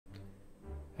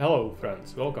Hello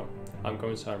friends, welcome. I'm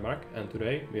Commissar Mark and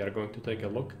today we are going to take a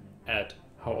look at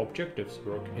how objectives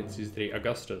work in CS3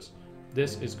 Augustus.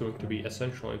 This is going to be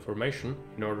essential information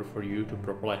in order for you to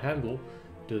properly handle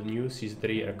the new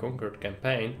CS3 Reconquered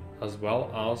campaign, as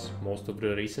well as most of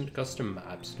the recent custom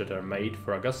maps that are made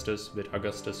for Augustus with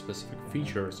Augustus specific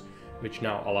features, which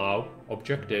now allow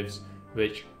objectives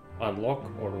which unlock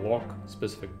or lock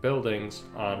specific buildings,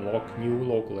 unlock new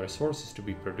local resources to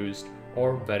be produced,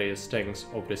 or various things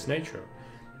of this nature.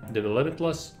 The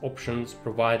limitless options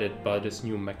provided by this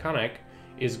new mechanic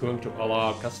is going to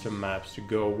allow custom maps to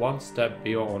go one step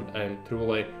beyond and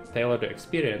truly tailor the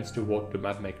experience to what the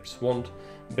map makers want,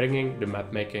 bringing the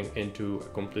map making into a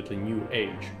completely new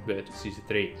age with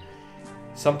CS3.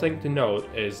 Something to note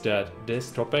is that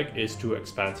this topic is too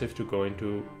expansive to go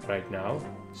into right now,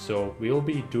 so we'll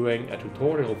be doing a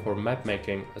tutorial for map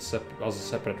making as a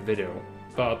separate video.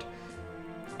 But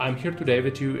I'm here today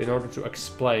with you in order to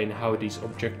explain how these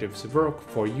objectives work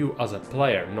for you as a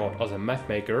player, not as a map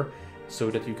maker,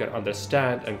 so that you can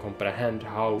understand and comprehend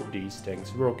how these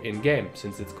things work in game.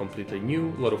 Since it's completely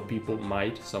new, a lot of people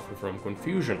might suffer from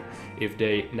confusion if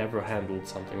they never handled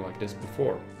something like this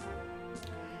before.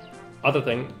 Other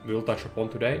thing we'll touch upon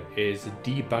today is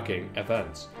debugging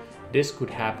events. This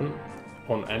could happen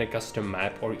on any custom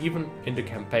map or even in the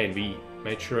campaign. We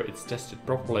made sure it's tested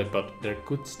properly, but there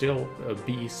could still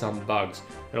be some bugs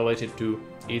related to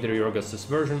either your Augustus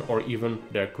version, or even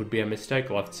there could be a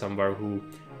mistake left somewhere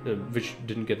which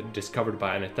didn't get discovered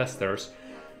by any testers,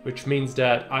 which means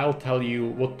that I'll tell you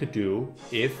what to do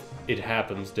if it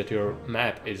happens that your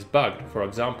map is bugged. For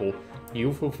example,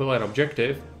 you fulfill an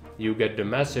objective, you get the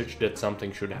message that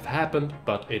something should have happened,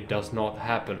 but it does not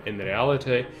happen in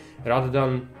reality. Rather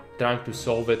than trying to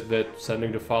solve it with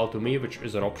sending the file to me, which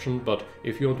is an option, but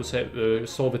if you want to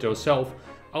solve it yourself,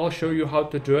 I'll show you how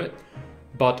to do it.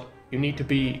 But you need to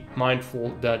be mindful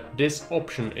that this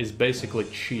option is basically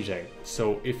cheating.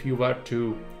 So if you were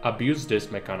to abuse this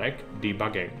mechanic,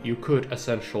 debugging, you could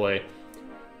essentially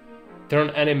turn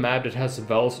any map that has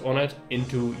wells on it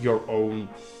into your own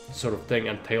sort of thing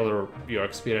and tailor your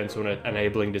experience on it,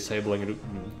 enabling, disabling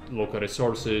local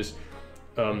resources,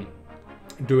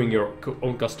 doing your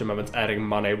own custom events, adding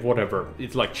money, whatever.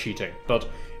 It's like cheating. But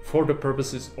for the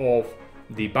purposes of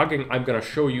debugging, I'm gonna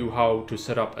show you how to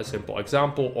set up a simple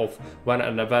example of when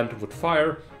an event would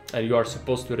fire and you are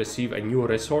supposed to receive a new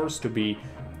resource to be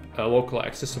locally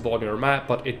accessible on your map,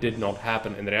 but it did not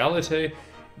happen in reality.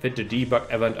 With the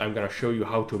debug event, I'm gonna show you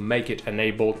how to make it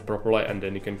enabled properly, and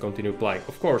then you can continue playing.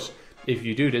 Of course, if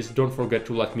you do this, don't forget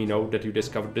to let me know that you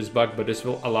discovered this bug, but this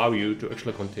will allow you to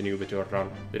actually continue with your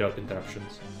run without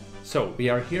interruptions. So we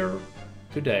are here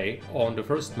today on the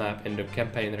first map in the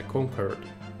campaign Reconquered,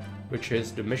 which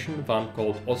is the mission one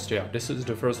called Austria. This is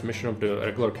the first mission of the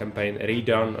regular campaign,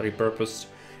 redone, repurposed,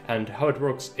 and how it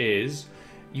works is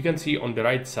you can see on the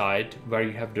right side where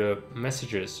you have the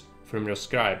messages from your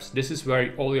scribes. This is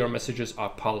where all your messages are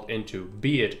piled into,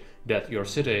 be it that your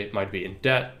city might be in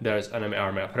debt, there is enemy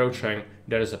army approaching,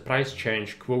 there is a price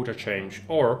change, quota change,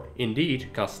 or indeed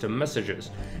custom messages.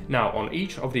 Now on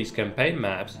each of these campaign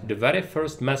maps, the very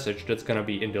first message that's gonna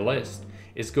be in the list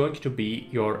is going to be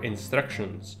your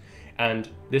instructions. And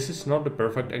this is not the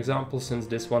perfect example since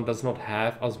this one does not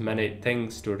have as many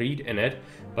things to read in it,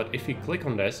 but if you click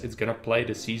on this, it's gonna play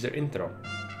the Caesar intro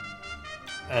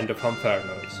and the fanfare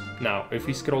noise. Now, if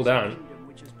we scroll down,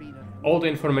 all the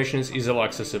information is easily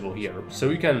accessible here, so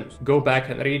you can go back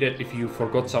and read it if you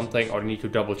forgot something or need to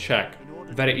double check.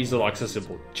 Very easily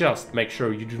accessible. Just make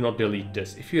sure you do not delete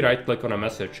this. If you right click on a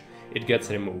message, it gets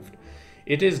removed.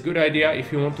 It is a good idea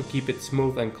if you want to keep it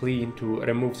smooth and clean to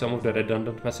remove some of the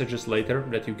redundant messages later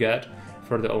that you get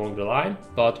further along the line,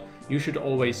 but you should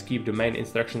always keep the main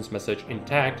instructions message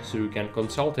intact so you can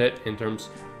consult it in terms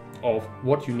of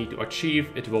what you need to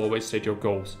achieve. It will always state your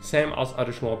goals, same as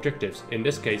additional objectives. In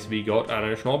this case, we got an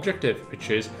additional objective, which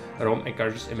is Rome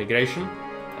encourages immigration,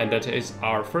 and that is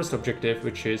our first objective,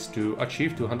 which is to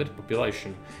achieve 200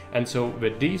 population. And so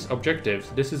with these objectives,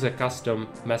 this is a custom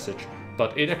message,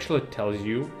 but it actually tells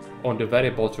you on the very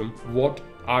bottom what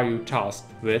are you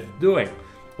tasked with doing.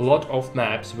 A lot of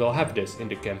maps will have this in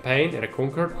the campaign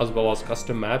Reconquered, as well as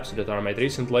custom maps that are made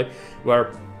recently,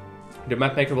 where the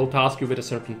mapmaker will task you with a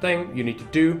certain thing you need to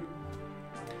do,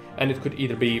 and it could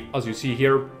either be, as you see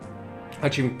here,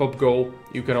 achieving pop goal.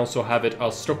 You can also have it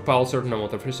as stockpile certain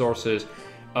amount of resources,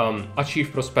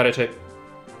 achieve prosperity.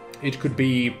 It could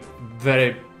be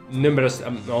very numerous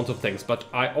amounts of things, but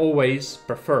I always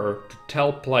prefer to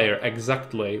tell player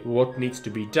exactly what needs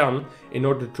to be done in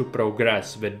order to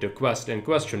progress with the quest in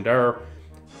question. There are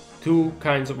two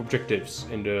kinds of objectives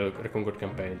in the Reconquer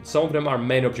campaign. Some of them are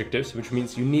main objectives, which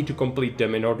means you need to complete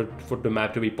them in order for the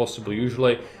map to be possible.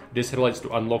 Usually this relates to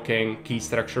unlocking key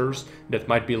structures that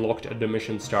might be locked at the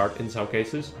mission start in some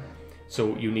cases.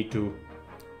 So you need to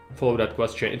follow that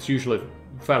quest chain. It's usually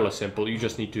fairly simple. You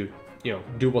just need to,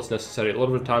 do what's necessary. A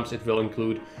lot of the times it will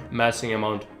include massing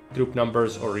amount troop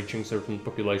numbers or reaching certain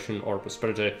population or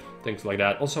prosperity, things like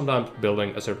that, or sometimes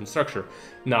building a certain structure.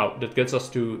 Now, that gets us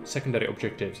to secondary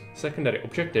objectives. Secondary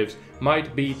objectives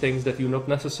might be things that you not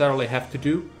necessarily have to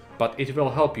do, but it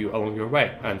will help you along your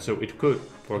way. And so it could,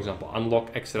 for example, unlock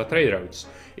extra trade routes.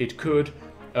 It could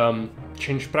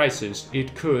change prices.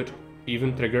 It could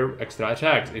even trigger extra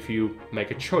attacks if you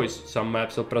make a choice. Some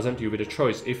maps will present you with a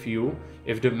choice.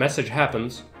 If the message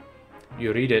happens,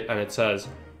 you read it and it says,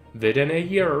 within a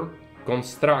year,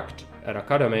 construct an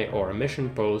academy or a mission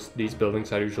post. These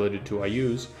buildings are usually the two I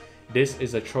use. This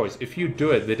is a choice. If you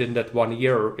do it within that 1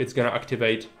 year, it's gonna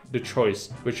activate the choice,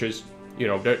 which is,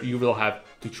 that you will have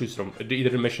to choose from. Either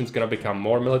the mission's gonna become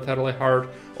more militarily hard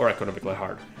or economically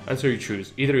hard. And so you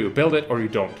choose. Either you build it or you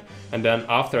don't. And then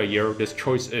after a year, this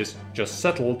choice is just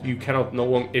settled. You cannot no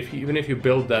longer, even if you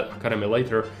build that academy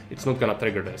later, it's not gonna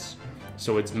trigger this.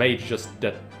 So it's made just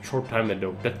that short time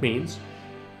window. That means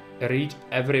read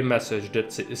every message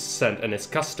that is sent and is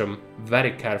custom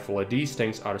very carefully. These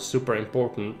things are super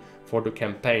important for the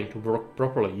campaign to work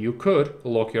properly. You could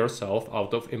lock yourself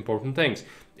out of important things.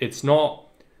 It's not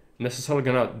necessarily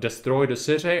gonna destroy the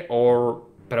city or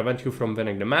prevent you from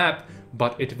winning the map,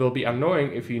 but it will be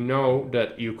annoying if you know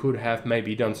that you could have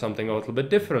maybe done something a little bit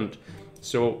different.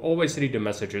 So always read the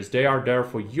messages. They are there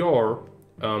for your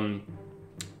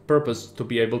purpose, to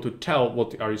be able to tell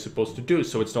what are you supposed to do,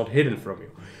 so it's not hidden from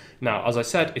you. Now, as I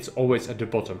said, it's always at the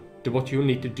bottom. What you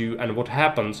need to do and what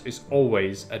happens is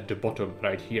always at the bottom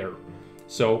right here.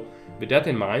 So with that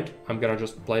in mind, I'm gonna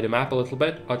just play the map a little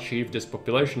bit, achieve this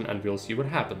population, and we'll see what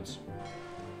happens.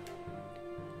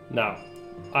 Now,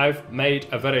 I've made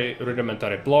a very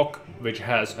rudimentary block which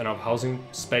has enough housing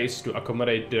space to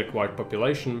accommodate the required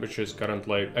population, which is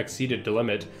currently exceeded the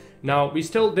limit. Now, we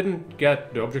still didn't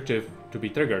get the objective to be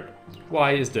triggered.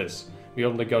 Why is this? We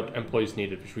only got employees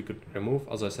needed, which we could remove,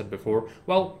 as I said before.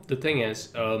 Well, the thing is,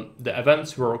 the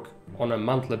events work on a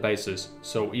monthly basis.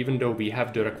 So even though we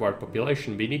have the required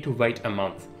population, we need to wait a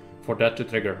month for that to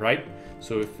trigger, right?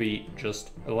 So if we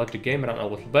just let the game run a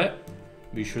little bit,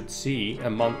 we should see a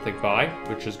month tick by,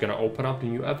 which is going to open up a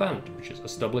new event, which is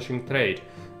establishing trade.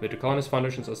 With the colonist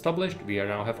foundations established, we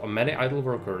now have many idle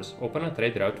workers. Open a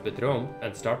trade route with Rome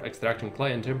and start extracting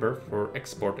clay and timber for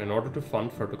export in order to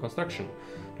fund further construction.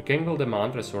 The king will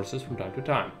demand resources from time to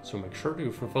time, so make sure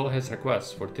you fulfill his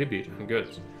requests for tribute and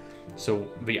goods. So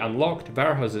we unlocked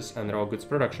warehouses and raw goods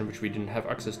production, which we didn't have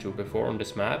access to before on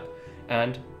this map,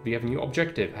 and we have a new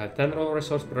objective: have 10 raw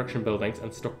resource production buildings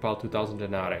and stockpile 2000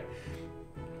 denarii.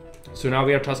 So now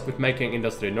we are tasked with making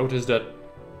industry. Notice that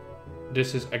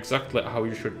this is exactly how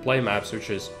you should play maps, which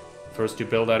is first you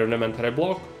build a rudimentary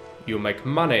block, you make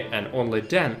money, and only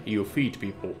then you feed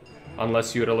people.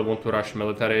 Unless you really want to rush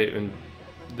military, and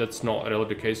that's not really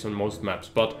the case on most maps.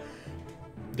 But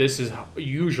this is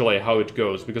usually how it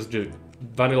goes, because the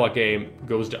vanilla game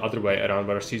goes the other way around,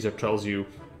 where Caesar tells you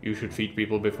you should feed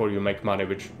people before you make money,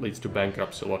 which leads to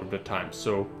bankruptcy a lot of the time.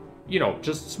 So,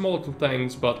 just small little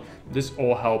things, but this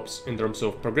all helps in terms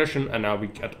of progression, and now we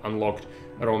get unlocked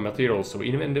raw materials. So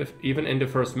even in the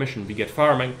first mission, we get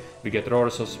farming, we get raw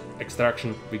resource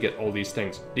extraction, we get all these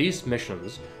things. These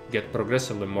missions get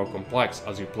progressively more complex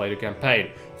as you play the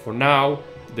campaign. For now,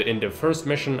 in the first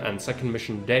mission and second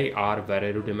mission, they are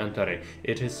very rudimentary.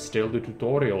 It is still the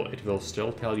tutorial. It will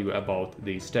still tell you about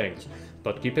these things.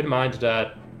 But keep in mind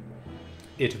that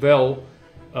it will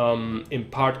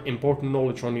impart important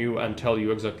knowledge on you and tell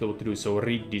you exactly what to do. So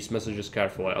read these messages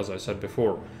carefully, as I said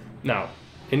before. Now,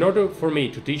 in order for me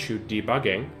to teach you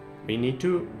debugging, we need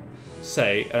to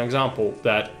say an example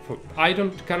that I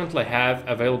don't currently have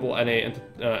available any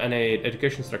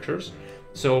education structures.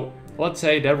 So let's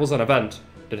say there was an event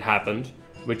that happened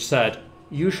which said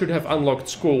you should have unlocked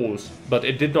schools, but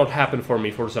it did not happen for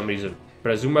me for some reason.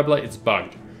 Presumably it's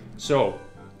bugged. So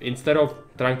instead of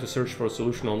trying to search for a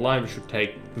solution online, which should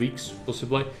take weeks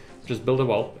possibly, just build a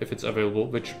well if it's available,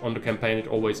 which on the campaign it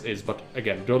always is. But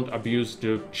again, don't abuse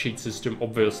the cheat system,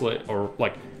 obviously, or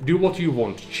do what you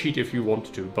want, cheat if you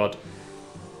want to, but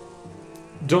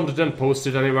don't then post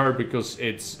it anywhere, because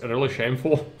it's really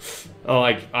shameful.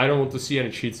 I don't want to see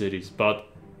any cheat cities, but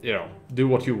do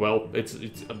what you will. It's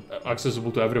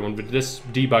accessible to everyone. With this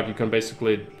debug, you can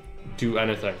basically do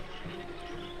anything.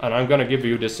 And I'm gonna give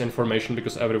you this information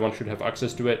because everyone should have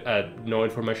access to it, and no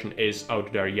information is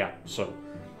out there yet. So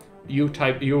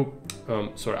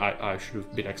sorry, I should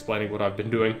have been explaining what I've been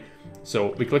doing.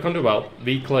 So we click on the well,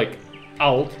 we click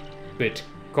Alt with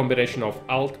combination of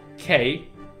Alt K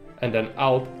and then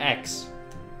Alt X,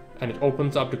 and it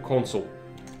opens up the console.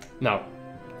 Now,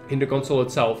 in the console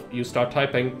itself, you start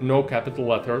typing no capital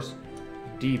letters,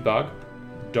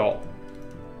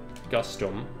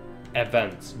 debug.custom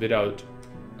events without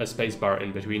a spacebar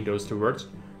in between those two words,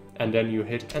 and then you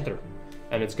hit enter,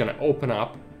 and it's gonna open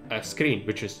up a screen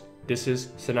which is this is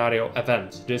scenario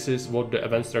events. This is what the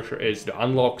event structure is, the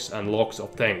unlocks and locks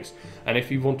of things. And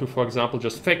if you want to, for example,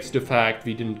 just fix the fact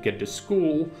we didn't get the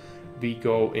school, we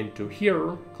go into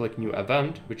here, click new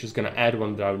event, which is gonna add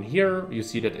one down here. You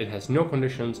see that it has no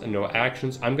conditions and no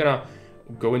actions. I'm gonna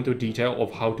go into detail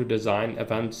of how to design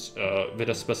events with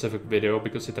a specific video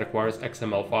because it requires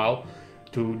XML file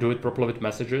to do it properly with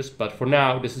messages. But for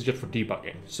now, this is just for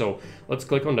debugging. So let's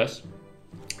click on this.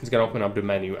 It's gonna open up the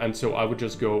menu, and so I would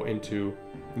just go into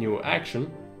new action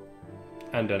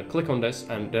and then click on this,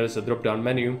 and there's a drop down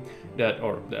menu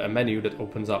a menu that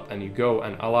opens up, and you go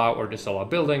and allow or disallow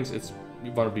buildings. It's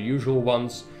one of the usual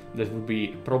ones. That would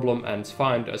be a problem, and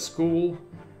find a school,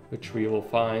 which we will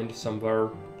find somewhere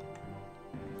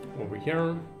over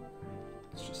here.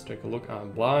 Let's just take a look. I'm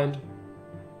blind.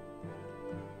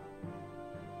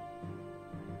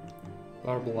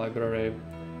 Bible library.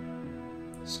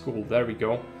 School, there we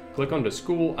go. Click on the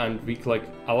school and we click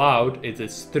allowed. It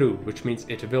is true, which means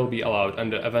it will be allowed,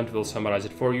 and the event will summarize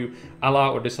it for you.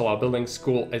 Allow or disallow buildings,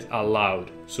 school is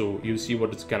allowed. So you see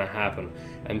what is gonna happen.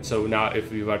 And so now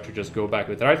if we were to just go back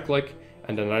with right click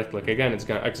and then right click again, it's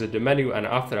gonna exit the menu, and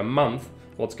after a month,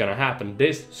 what's gonna happen?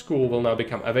 This school will now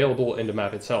become available in the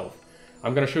map itself.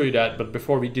 I'm gonna show you that, but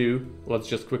before we do, let's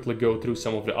just quickly go through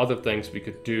some of the other things we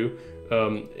could do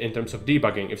in terms of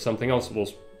debugging if something else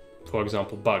was, for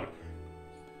example, bugged.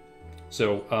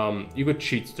 So you could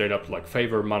cheat straight up, like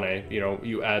favor money, you know,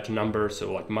 you add numbers,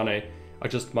 so like money,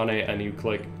 adjust money, and you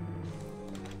click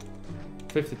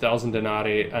 50,000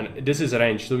 denarii, and this is a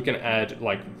range, so we can add,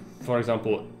 like, for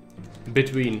example,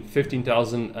 between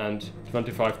 15,000 and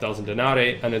 25,000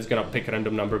 denarii, and it's gonna pick a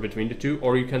random number between the two,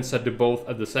 or you can set the both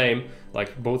at the same,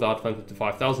 like both are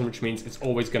 25,000, which means it's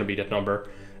always gonna be that number,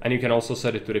 and you can also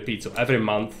set it to repeat, so every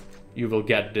month you will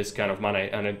get this kind of money,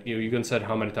 and you can set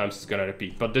how many times it's gonna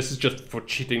repeat. But this is just for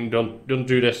cheating. Don't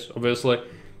do this, obviously.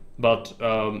 But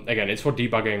again, it's for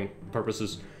debugging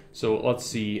purposes. So let's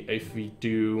see if we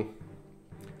do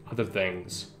other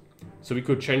things. So we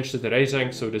could change the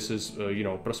rating. So this is you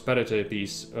know, prosperity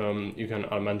piece. You can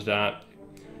amend that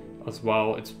as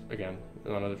well. It's again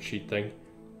another cheat thing.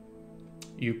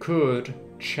 You could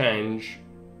change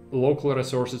local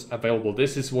resources available.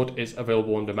 This is what is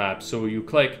available on the map. So you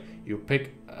click, you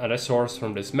pick a resource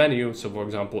from this menu. So for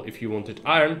example, if you wanted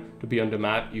iron to be on the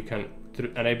map, you can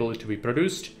enable it to be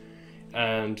produced,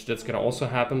 and that's gonna also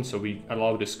happen. So we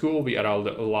allow the school, we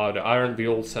allow the iron. We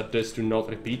all set this to not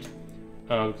repeat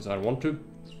because I don't want to.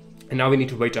 And now we need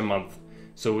to wait a month.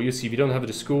 So you see we don't have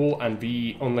the school, and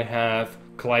we only have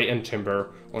clay and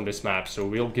timber on this map. So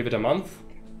we'll give it a month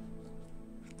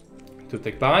to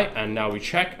tick by, and now we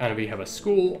check, and we have a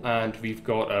school, and we've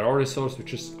got a raw resource,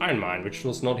 which is iron mine, which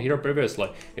was not here previously.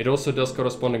 It also does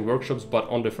corresponding workshops, but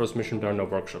on the first mission there are no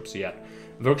workshops yet.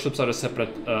 Workshops are a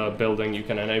separate building you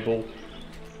can enable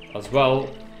as well.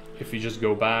 If we just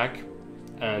go back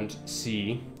and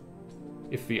see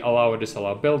if we allow or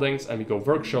disallow buildings, and we go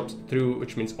workshops through,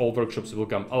 which means all workshops will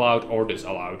come allowed or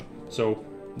disallowed. So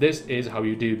this is how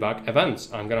you debug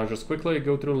events. I'm gonna just quickly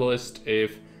go through the list.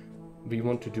 If we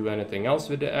want to do anything else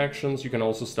with the actions, you can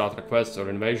also start requests or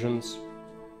invasions.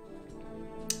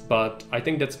 But I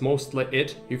think that's mostly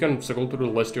it. You can scroll through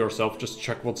the list yourself, just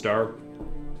check what's there.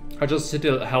 I just city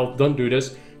health, don't do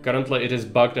this. Currently it is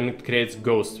bugged and it creates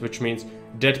ghosts, which means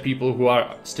dead people who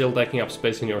are still taking up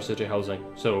space in your city housing.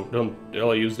 So don't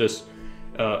really use this,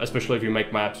 especially if you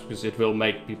make maps, because it will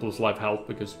make people's life hell,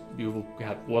 because you will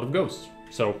have a lot of ghosts.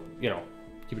 So, you know,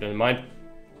 keep it in mind.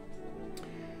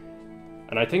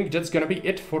 And I think that's gonna be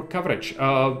it for coverage.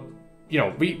 You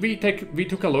know, we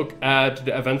took a look at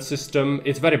the event system.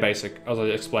 It's very basic, as I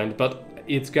explained, but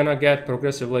it's gonna get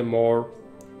progressively more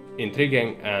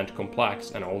intriguing and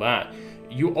complex and all that.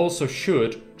 You also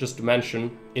should, just to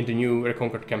mention, in the new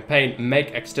Reconquered campaign,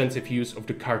 make extensive use of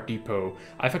the card depot.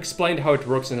 I've explained how it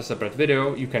works in a separate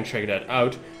video, you can check that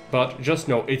out, but just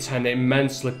know it's an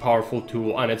immensely powerful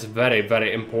tool, and it's very,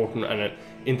 very important and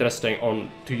interesting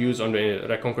to use on the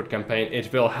Reconquered campaign.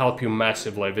 It will help you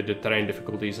massively with the terrain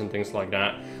difficulties and things like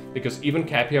that, because even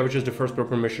Capia, which is the first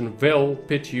proper mission, will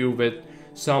pit you with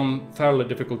some fairly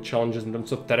difficult challenges in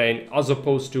terms of terrain as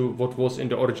opposed to what was in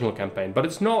the original campaign. But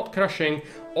it's not crashing,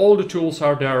 all the tools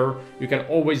are there, you can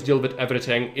always deal with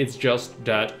everything. It's just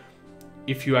that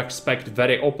if you expect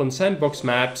very open sandbox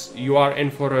maps, you are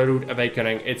in for a rude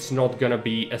awakening. It's not gonna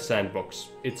be a sandbox,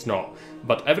 it's not.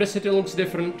 But every city looks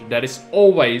different, there is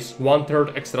always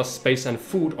 1/3 extra space and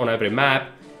food on every map.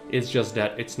 It's just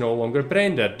that it's no longer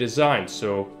brain dead design,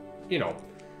 so, you know,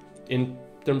 in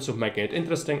terms of making it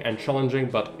interesting and challenging,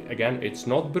 but again, it's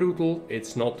not brutal,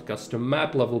 it's not custom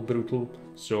map level brutal,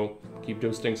 so keep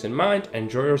those things in mind,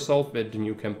 enjoy yourself with the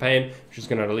new campaign, which is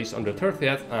gonna release on the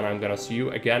 30th, and I'm gonna see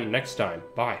you again next time.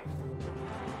 Bye!